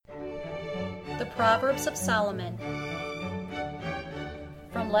The Proverbs of Solomon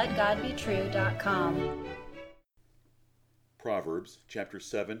from LetGodBetrue.com. Proverbs chapter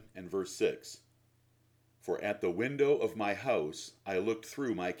 7 and verse 6. For at the window of my house I looked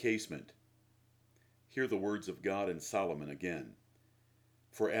through my casement. Hear the words of God and Solomon again.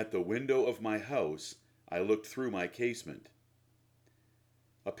 For at the window of my house I looked through my casement.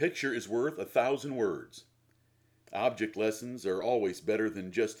 A picture is worth 1,000 words. Object lessons are always better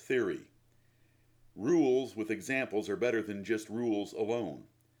than just theory. Rules with examples are better than just rules alone.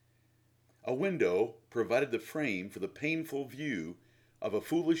 A window provided the frame for the painful view of a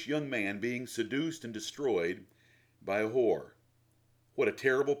foolish young man being seduced and destroyed by a whore. What a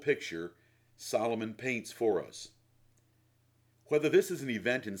terrible picture Solomon paints for us. Whether this is an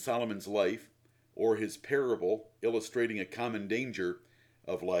event in Solomon's life or his parable illustrating a common danger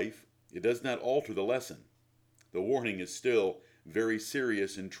of life, it does not alter the lesson. The warning is still very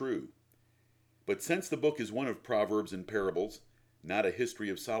serious and true. But since the book is one of proverbs and parables, not a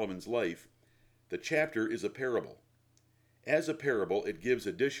history of Solomon's life, the chapter is a parable. As a parable, it gives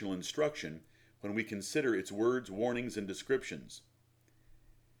additional instruction when we consider its words, warnings, and descriptions.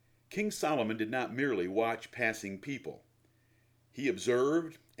 King Solomon did not merely watch passing people. He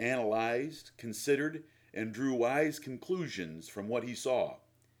observed, analyzed, considered, and drew wise conclusions from what he saw.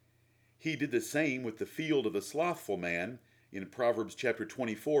 He did the same with the field of the slothful man in Proverbs chapter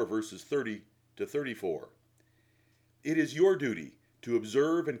 24, verses 30 to 34. It is your duty to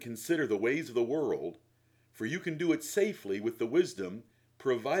observe and consider the ways of the world, for you can do it safely with the wisdom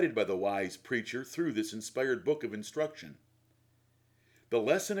provided by the wise preacher through this inspired book of instruction. The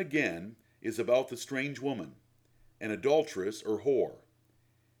lesson again is about the strange woman, an adulteress or whore.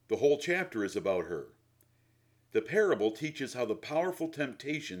 The whole chapter is about her. The parable teaches how the powerful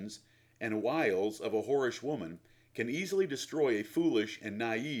temptations and wiles of a whorish woman can easily destroy a foolish and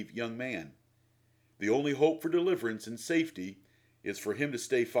naive young man. The only hope for deliverance and safety is for him to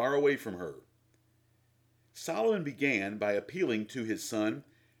stay far away from her. Solomon began by appealing to his son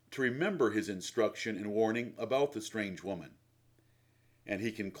to remember his instruction and warning about the strange woman. And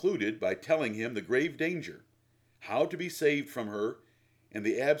he concluded by telling him the grave danger, how to be saved from her, and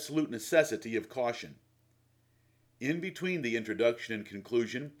the absolute necessity of caution. In between the introduction and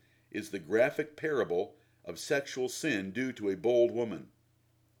conclusion is the graphic parable of sexual sin due to a bold woman.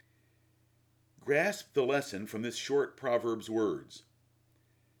 Grasp the lesson from this short proverb's words.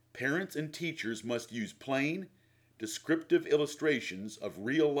 Parents and teachers must use plain, descriptive illustrations of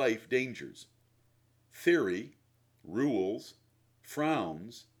real-life dangers. Theory, rules,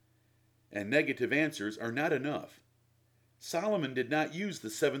 frowns, and negative answers are not enough. Solomon did not use the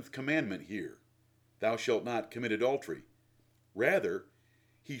seventh commandment here, thou shalt not commit adultery. Rather,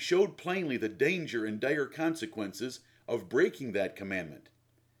 he showed plainly the danger and dire consequences of breaking that commandment.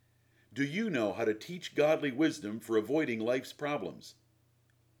 Do you know how to teach godly wisdom for avoiding life's problems?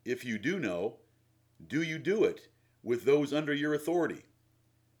 If you do know, do you do it with those under your authority?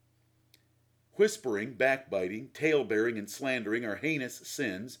 Whispering, backbiting, tale-bearing, and slandering are heinous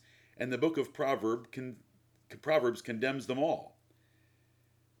sins, and the book of Proverbs condemns them all.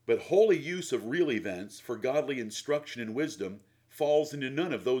 But holy use of real events for godly instruction and wisdom falls into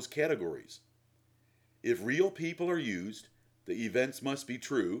none of those categories. If real people are used, the events must be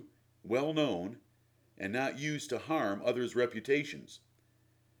true, well known, and not used to harm others' reputations.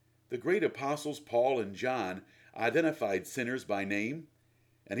 The great apostles Paul and John identified sinners by name,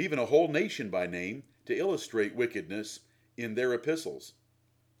 and even a whole nation by name, to illustrate wickedness in their epistles.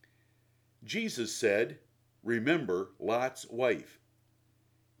 Jesus said, "Remember Lot's wife."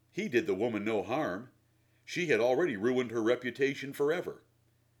 He did the woman no harm. She had already ruined her reputation forever.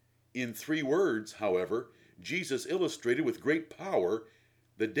 In 3 words, however, Jesus illustrated with great power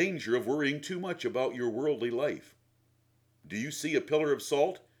the danger of worrying too much about your worldly life. Do you see a pillar of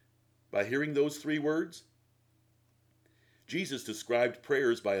salt by hearing those 3 words? Jesus described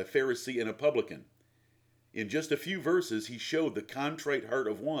prayers by a Pharisee and a publican. In just a few verses, he showed the contrite heart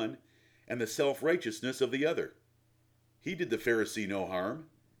of one and the self-righteousness of the other. He did the Pharisee no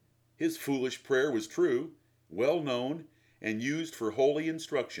harm. His foolish prayer was true, well known, and used for holy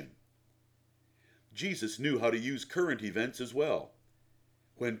instruction. Jesus knew how to use current events as well.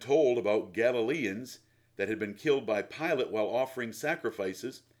 When told about Galileans that had been killed by Pilate while offering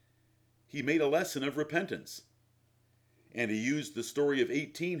sacrifices, he made a lesson of repentance. And he used the story of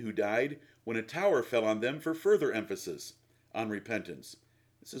 18 who died when a tower fell on them for further emphasis on repentance.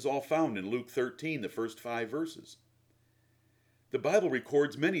 This is all found in Luke 13, the first 5 verses. The Bible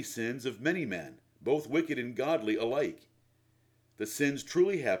records many sins of many men, both wicked and godly alike. The sins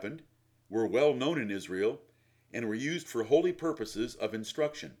truly happened, were well known in Israel, and were used for holy purposes of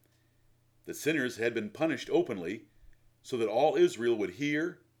instruction. The sinners had been punished openly so that all Israel would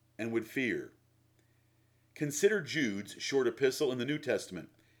hear and would fear. Consider Jude's short epistle in the New Testament.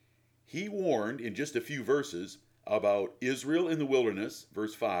 He warned in just a few verses about Israel in the wilderness,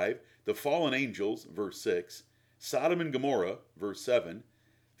 verse 5, the fallen angels, verse 6, Sodom and Gomorrah, verse 7,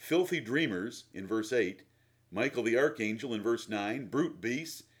 filthy dreamers, in verse 8, Michael the archangel, in verse 9, brute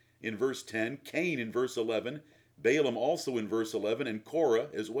beasts, in verse 10, Cain, in verse 11, Balaam also in verse 11, and Korah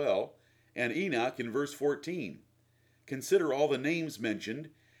as well, and Enoch in verse 14. Consider all the names mentioned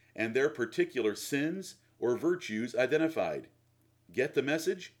and their particular sins or virtues identified. Get the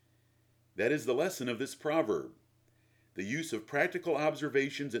message? That is the lesson of this proverb. The use of practical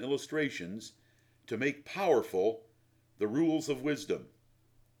observations and illustrations to make powerful the rules of wisdom.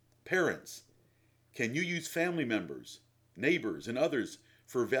 Parents, can you use family members, neighbors, and others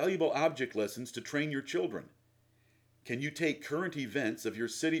for valuable object lessons to train your children? Can you take current events of your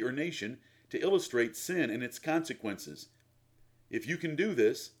city or nation to illustrate sin and its consequences? If you can do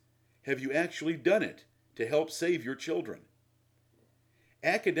this, have you actually done it to help save your children?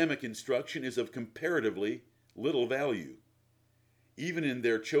 Academic instruction is of comparatively little value, even in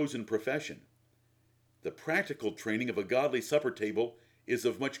their chosen profession. The practical training of a godly supper table is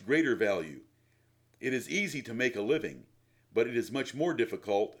of much greater value. It is easy to make a living, but it is much more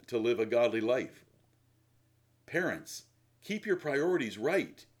difficult to live a godly life. Parents, keep your priorities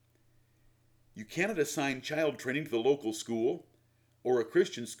right. You cannot assign child training to the local school, or a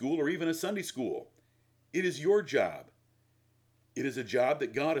Christian school, or even a Sunday school. It is your job. It is a job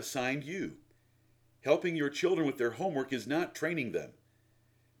that God assigned you. Helping your children with their homework is not training them.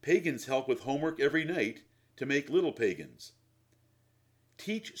 Pagans help with homework every night to make little pagans.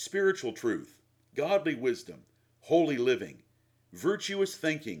 Teach spiritual truth, godly wisdom, holy living, virtuous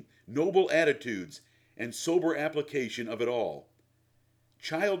thinking, noble attitudes, and sober application of it all.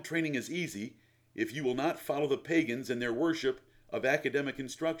 Child training is easy if you will not follow the pagans in their worship of academic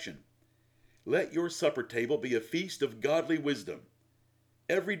instruction. Let your supper table be a feast of godly wisdom.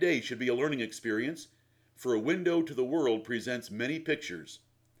 Every day should be a learning experience, for a window to the world presents many pictures.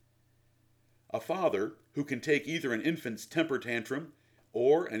 A father who can take either an infant's temper tantrum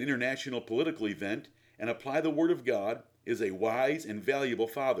or an international political event and apply the Word of God is a wise and valuable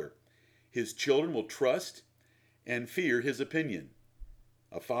father. His children will trust and fear his opinion.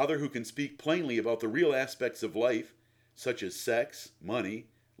 A father who can speak plainly about the real aspects of life, such as sex, money,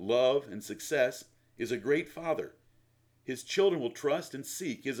 love, and success, is a great father. His children will trust and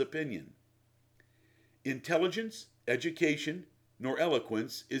seek his opinion. Intelligence, education, nor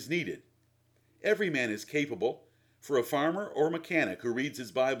eloquence is needed. Every man is capable, for a farmer or mechanic who reads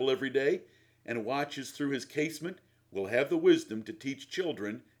his Bible every day and watches through his casement will have the wisdom to teach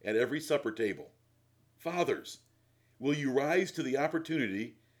children at every supper table. Fathers, will you rise to the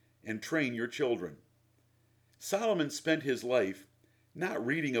opportunity and train your children? Solomon spent his life not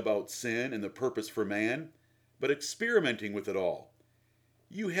reading about sin and the purpose for man, but experimenting with it all.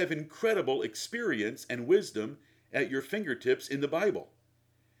 You have incredible experience and wisdom at your fingertips in the Bible.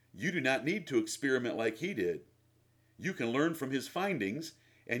 You do not need to experiment like he did. You can learn from his findings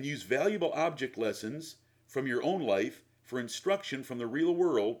and use valuable object lessons from your own life for instruction from the real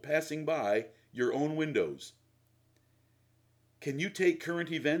world passing by your own windows. Can you take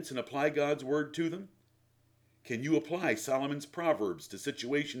current events and apply God's word to them? Can you apply Solomon's Proverbs to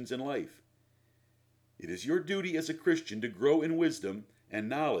situations in life? It is your duty as a Christian to grow in wisdom and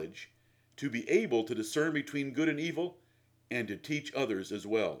knowledge, to be able to discern between good and evil, and to teach others as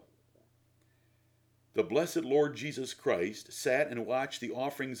well. The blessed Lord Jesus Christ sat and watched the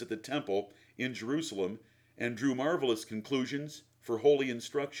offerings at the temple in Jerusalem and drew marvelous conclusions for holy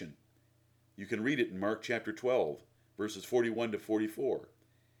instruction. You can read it in Mark chapter 12, verses 41 to 44.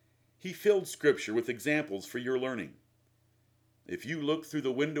 He filled Scripture with examples for your learning. If you look through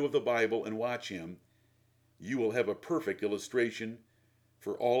the window of the Bible and watch him, you will have a perfect illustration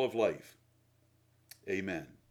for all of life. Amen.